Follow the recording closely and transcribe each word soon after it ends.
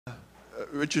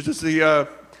Richard, is the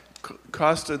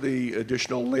cost of the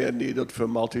additional land needed for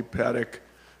multi-paddock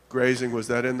grazing, was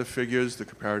that in the figures, the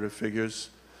comparative figures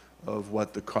of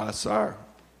what the costs are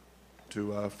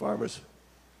to farmers?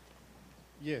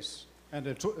 Yes, and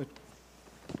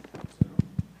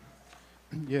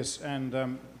yes, and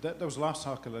that was life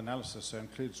cycle analysis, so it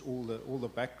includes all the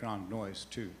background noise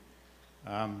too.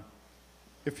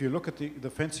 If you look at the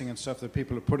fencing and stuff that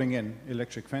people are putting in,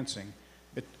 electric fencing,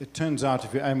 it turns out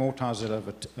if you amortize it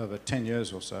over 10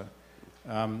 years or so,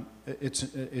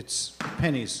 it's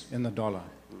pennies in the dollar.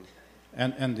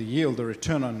 And the yield, the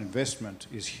return on investment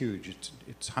is huge.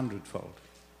 It's 100-fold.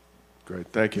 Great,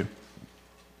 thank you.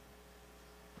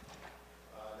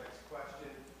 Next question,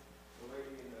 the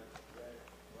lady in the red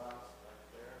blouse back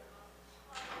there.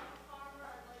 I'm a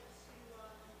farmer.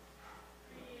 I'd like to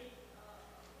create a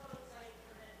prototype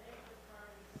for that negative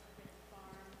carbon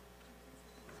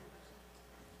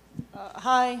farm.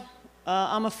 Hi,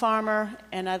 I'm a farmer,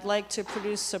 and I'd like to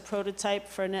produce a prototype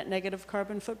for a net negative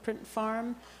carbon footprint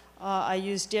farm. I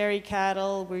use dairy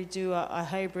cattle. We do a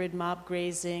hybrid mob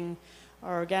grazing.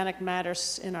 Our organic matter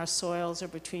in our soils are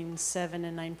between 7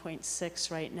 and 9.6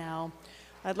 right now.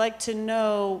 I'd like to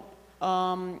know,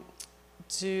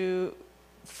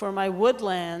 for my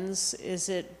woodlands, is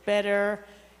it better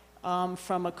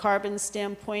from a carbon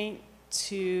standpoint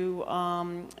to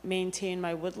maintain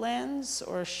my woodlands,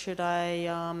 or should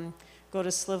I go to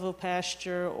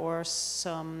silvopasture or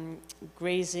some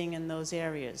grazing in those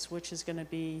areas? Which is going to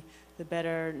be the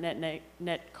better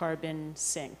net carbon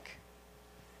sink?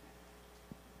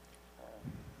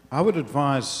 I would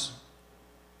advise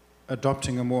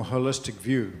adopting a more holistic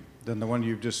view than the one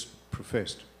you've just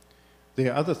professed. There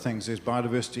are other things, there's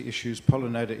biodiversity issues,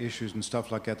 pollinator issues and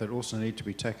stuff like that also need to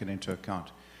be taken into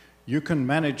account. You can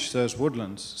manage those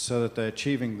woodlands so that they're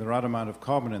achieving the right amount of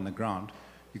carbon in the ground.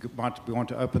 You might want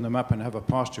to open them up and have a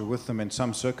pasture with them in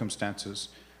some circumstances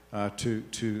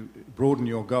to broaden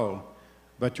your goal.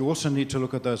 But you also need to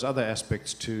look at those other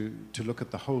aspects to look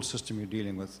at the whole system you're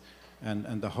dealing with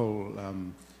and the whole,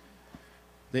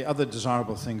 the other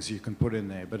desirable things you can put in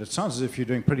there. But it sounds as if you're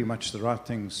doing pretty much the right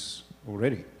things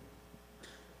already. Next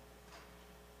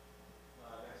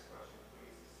question,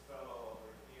 please. This fellow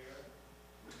over here.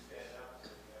 Please stand up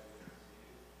so we can see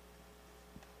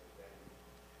you.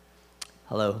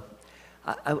 Hello.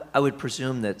 I would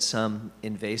presume that some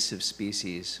invasive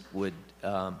species would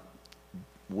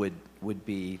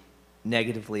be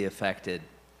negatively affected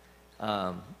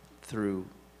through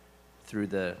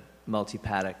the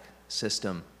multi-paddock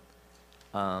system.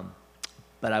 But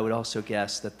I would also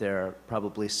guess that there are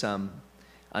probably some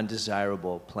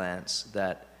undesirable plants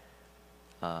that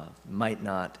might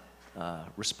not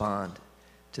respond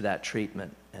to that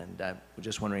treatment. And I'm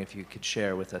just wondering if you could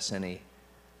share with us any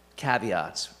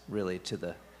caveats really to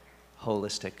the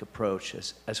holistic approach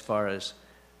as far as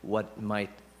what might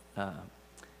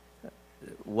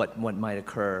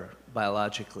occur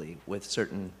biologically with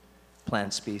certain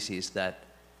plant species that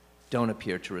don't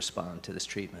appear to respond to this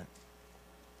treatment.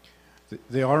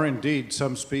 There are indeed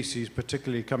some species,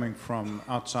 particularly coming from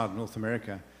outside North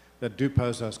America, that do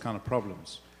pose those kind of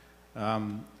problems.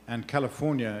 And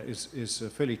California is a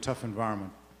fairly tough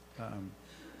environment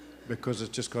because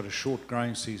it's just got a short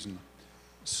growing season.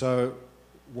 So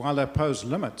while they pose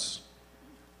limits,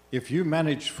 if you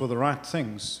manage for the right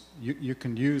things, you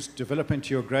can develop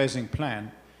into your grazing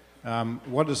plan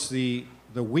what is the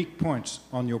weak points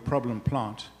on your problem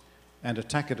plant and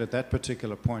attack it at that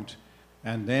particular point,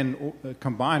 and then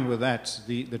combine with that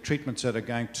the treatments that are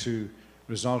going to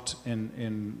result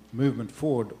in movement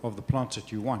forward of the plants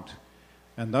that you want.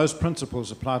 And those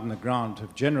principles applied in the ground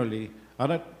have generally, I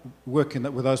don't work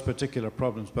with those particular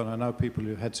problems, but I know people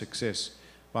who had success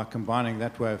by combining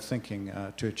that way of thinking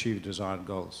to achieve desired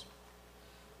goals.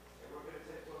 Okay, we're going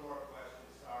to take one more question,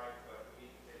 sorry, but we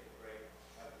need to take a break.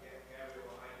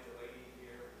 Gabrielle, behind you, the lady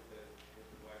here with the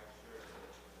white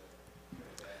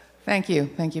shirt. Thank you.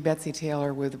 Thank you, Betsy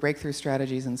Taylor with Breakthrough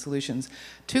Strategies and Solutions.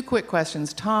 Two quick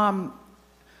questions. Tom,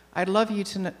 I'd love you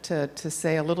to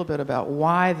say a little bit about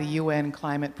why the UN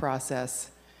climate process,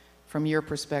 from your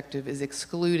perspective, is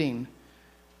excluding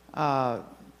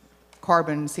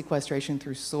carbon sequestration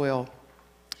through soil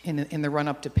in the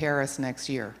run-up to Paris next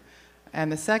year. And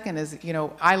the second is, you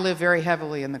know, I live very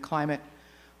heavily in the climate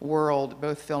world,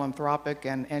 both philanthropic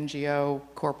and NGO,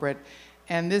 corporate,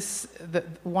 and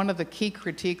one of the key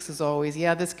critiques is always,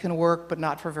 yeah, this can work, but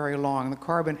not for very long. The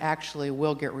carbon actually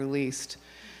will get released.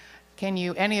 Can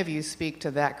any of you speak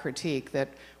to that critique, that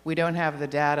we don't have the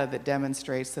data that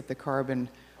demonstrates that the carbon,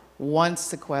 once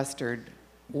sequestered,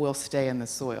 will stay in the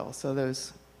soil? So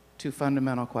those two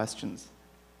fundamental questions.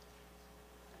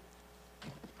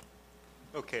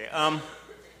 Okay.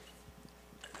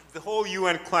 The whole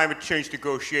UN climate change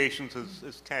negotiations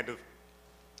is kind of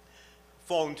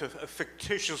fallen into a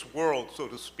fictitious world, so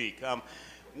to speak.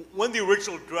 When the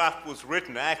original draft was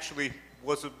written, I actually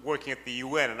wasn't working at the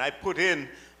UN, and I put in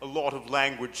a lot of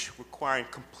language requiring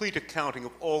complete accounting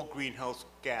of all greenhouse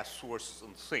gas sources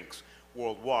and sinks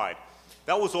worldwide.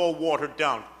 That was all watered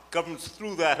down. Governments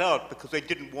threw that out because they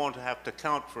didn't want to have to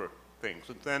account for things.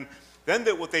 And then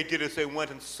what they did is they went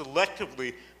and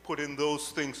selectively put in those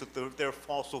things that their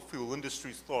fossil fuel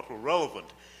industries thought were relevant.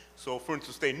 So, for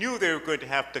instance, they knew they were going to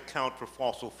have to account for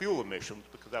fossil fuel emissions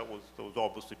because that was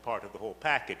obviously part of the whole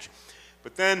package.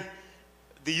 But then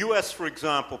the US, for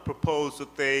example, proposed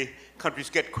that countries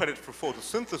get credit for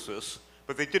photosynthesis,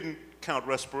 but they didn't count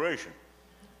respiration.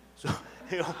 So,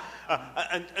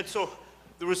 and so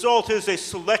the result is they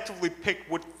selectively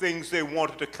picked what things they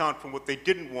wanted to count from what they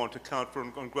didn't want to count for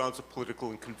on grounds of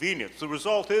political inconvenience. The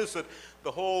result is that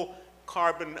the whole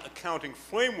carbon accounting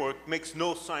framework makes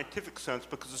no scientific sense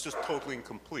because it's just totally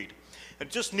incomplete.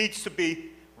 It just needs to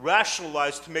be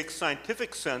rationalized to make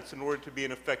scientific sense in order to be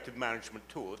an effective management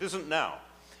tool. It isn't now.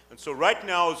 And so right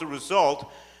now, as a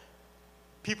result,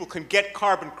 people can get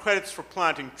carbon credits for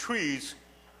planting trees,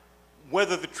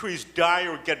 whether the trees die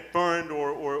or get burned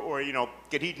or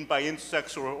get eaten by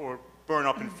insects or burn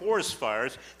up in forest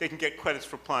fires, they can get credits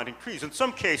for planting trees. In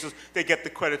some cases, they get the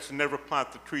credits and never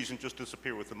plant the trees and just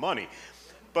disappear with the money.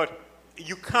 But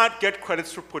you can't get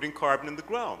credits for putting carbon in the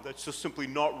ground. That's just simply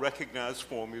not recognized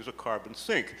formally as a carbon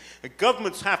sink. And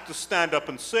governments have to stand up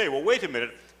and say, well, wait a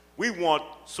minute, we want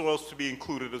soils to be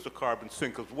included as a carbon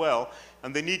sink as well,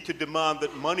 and they need to demand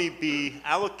that money be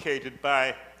allocated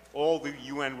by all the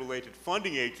UN-related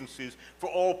funding agencies for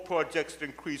all projects that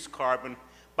increase carbon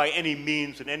by any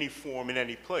means, in any form, in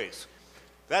any place.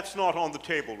 That's not on the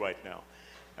table right now.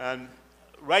 And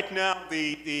right now,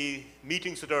 the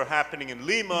meetings that are happening in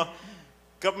Lima,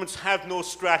 governments have no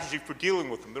strategy for dealing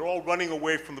with them. They're all running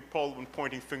away from the problem and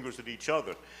pointing fingers at each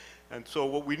other. And so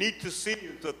what we need to see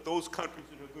is that those countries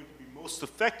that are going to be most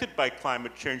affected by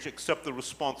climate change accept the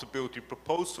responsibility to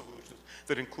propose solutions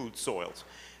that include soils.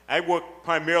 I work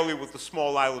primarily with the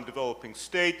small island developing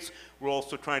states. We're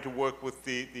also trying to work with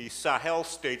the Sahel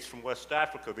states from West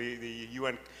Africa, the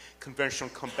UN Convention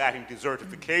on Combating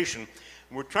Desertification.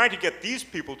 And we're trying to get these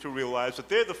people to realize that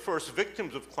they're the first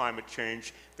victims of climate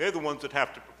change. They're the ones that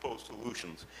have to propose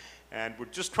solutions. And we're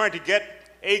just trying to get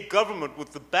a government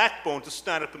with the backbone to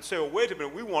stand up and say, oh, wait a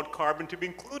minute, we want carbon to be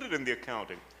included in the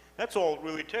accounting. That's all it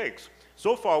really takes.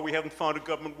 So far, we haven't found a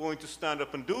government willing to stand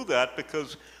up and do that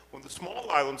because when the small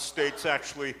island states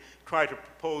actually try to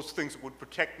propose things that would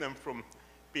protect them from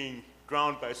being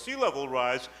drowned by sea level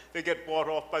rise, they get bought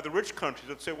off by the rich countries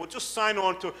that say, well, just sign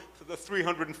on to the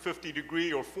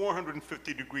 350-degree or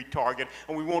 450-degree target,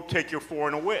 and we won't take your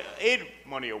foreign aid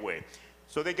money away.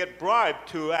 So they get bribed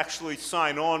to actually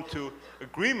sign on to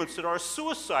agreements that are a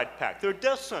suicide pact. They're a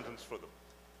death sentence for them.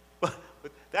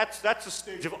 But that's a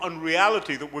stage of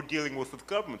unreality that we're dealing with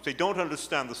governments. They don't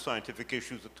understand the scientific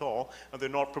issues at all, and they're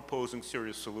not proposing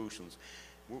serious solutions.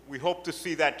 We hope to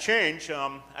see that change.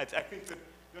 I think that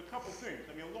there are a couple of things.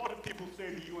 I mean, a lot of people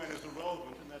say the UN is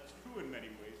irrelevant, and that's true in many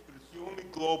ways, but it's the only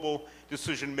global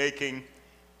decision-making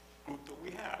group that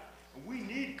we have. And we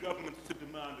need governments to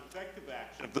demand effective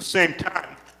action at the same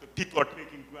time that people are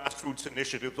taking grassroots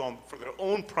initiatives for their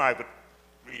own private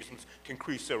reasons to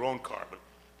increase their own carbon.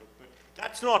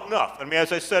 That's not enough. I mean,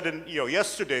 as I said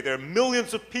yesterday, there are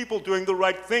millions of people doing the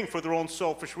right thing for their own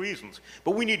selfish reasons.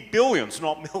 But we need billions,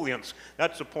 not millions.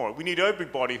 That's the point. We need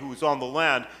everybody who's on the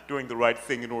land doing the right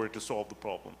thing in order to solve the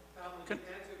problem. Would you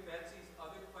answer Betsy's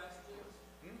other questions?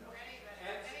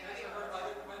 Answer her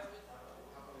other questions?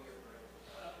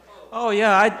 Oh,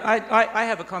 yeah, I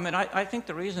have a comment. I think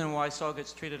the reason why soil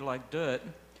gets treated like dirt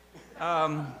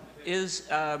is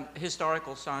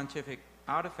historical scientific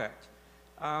artifact.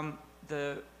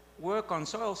 The work on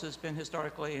soils has been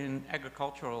historically in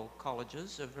agricultural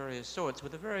colleges of various sorts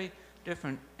with a very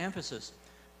different emphasis.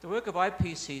 The work of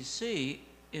IPCC,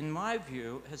 in my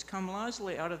view, has come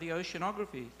largely out of the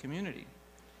oceanography community.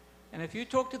 And if you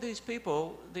talk to these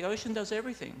people, the ocean does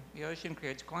everything. The ocean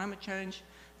creates climate change,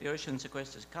 the ocean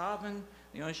sequesters carbon,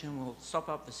 the ocean will sop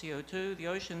up the CO2, the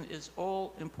ocean is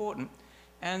all important.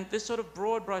 And this sort of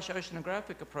broad brush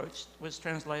oceanographic approach was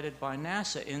translated by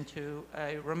NASA into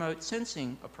a remote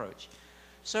sensing approach.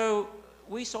 So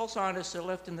we soil scientists are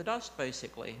left in the dust,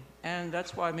 basically, and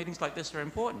that's why meetings like this are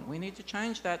important. We need to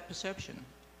change that perception.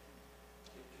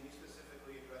 Can you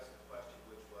specifically address the question,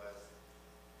 which was...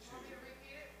 You want me to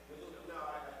repeat it? No,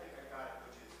 I think I got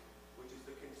it, which is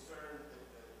the concern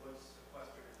that once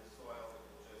sequestered in the soil, it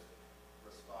will just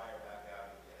respire back out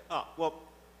Well,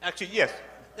 actually, yes.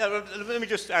 Let me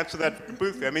just answer that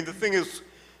briefly. I mean, the thing is,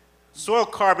 soil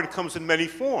carbon comes in many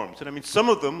forms. And I mean, some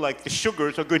of them, like the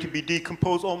sugars, are going to be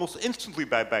decomposed almost instantly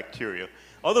by bacteria.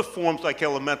 Other forms, like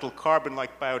elemental carbon,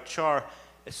 like biochar,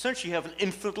 essentially have an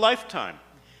infinite lifetime.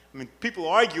 I mean, people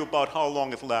argue about how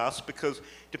long it lasts because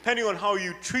depending on how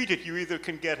you treat it, you either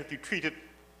can get, if you treat it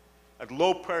at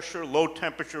low pressure, low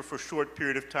temperature for a short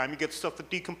period of time, you get stuff that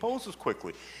decomposes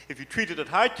quickly. If you treat it at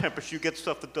high temperature, you get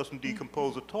stuff that doesn't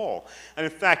decompose at all. And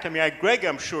in fact, I mean, Greg,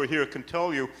 I'm sure here can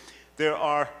tell you, there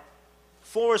are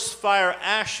forest fire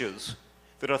ashes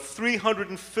that are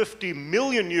 350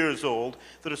 million years old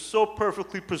that are so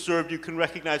perfectly preserved you can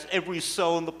recognize every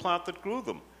cell in the plant that grew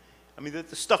them. I mean,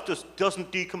 the stuff just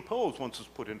doesn't decompose once it's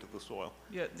put into the soil.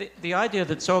 Yeah, the idea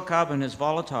that soil carbon is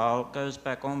volatile goes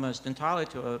back almost entirely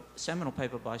to a seminal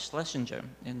paper by Schlesinger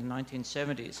in the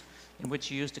 1970s, in which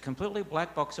he used a completely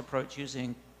black box approach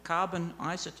using carbon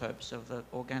isotopes of the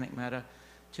organic matter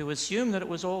to assume that it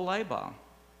was all labile.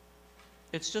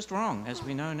 It's just wrong, as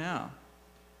we know now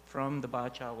from the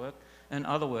biochar work and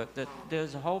other work, that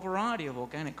there's a whole variety of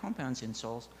organic compounds in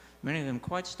soils, many of them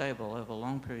quite stable over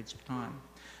long periods of time.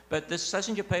 But this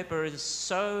Schlesinger paper is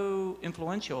so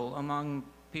influential among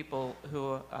people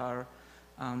who are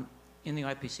in the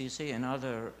IPCC and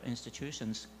other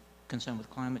institutions concerned with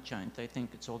climate change. They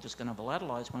think it's all just going to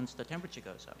volatilize once the temperature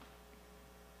goes up.